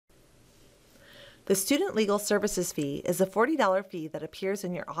The Student Legal Services Fee is a $40 fee that appears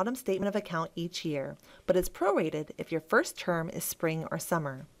in your autumn statement of account each year, but is prorated if your first term is spring or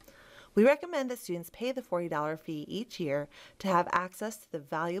summer. We recommend that students pay the $40 fee each year to have access to the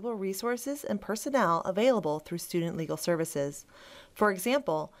valuable resources and personnel available through Student Legal Services. For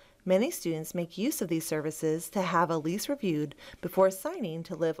example, many students make use of these services to have a lease reviewed before signing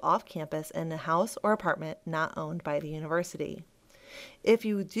to live off campus in a house or apartment not owned by the university. If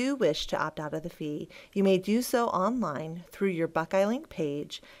you do wish to opt out of the fee, you may do so online through your Buckeye Link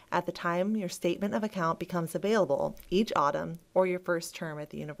page at the time your statement of account becomes available each autumn or your first term at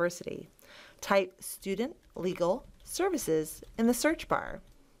the university. Type Student Legal Services in the search bar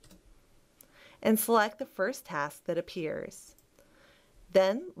and select the first task that appears.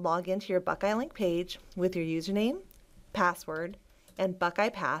 Then log into your Buckeye Link page with your username, password, and Buckeye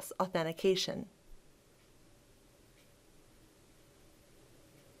Pass authentication.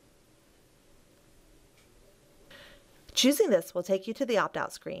 Choosing this will take you to the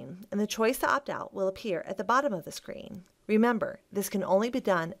opt-out screen, and the choice to opt out will appear at the bottom of the screen. Remember, this can only be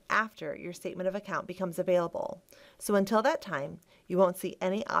done after your statement of account becomes available, so until that time, you won't see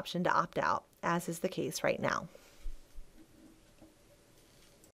any option to opt out, as is the case right now.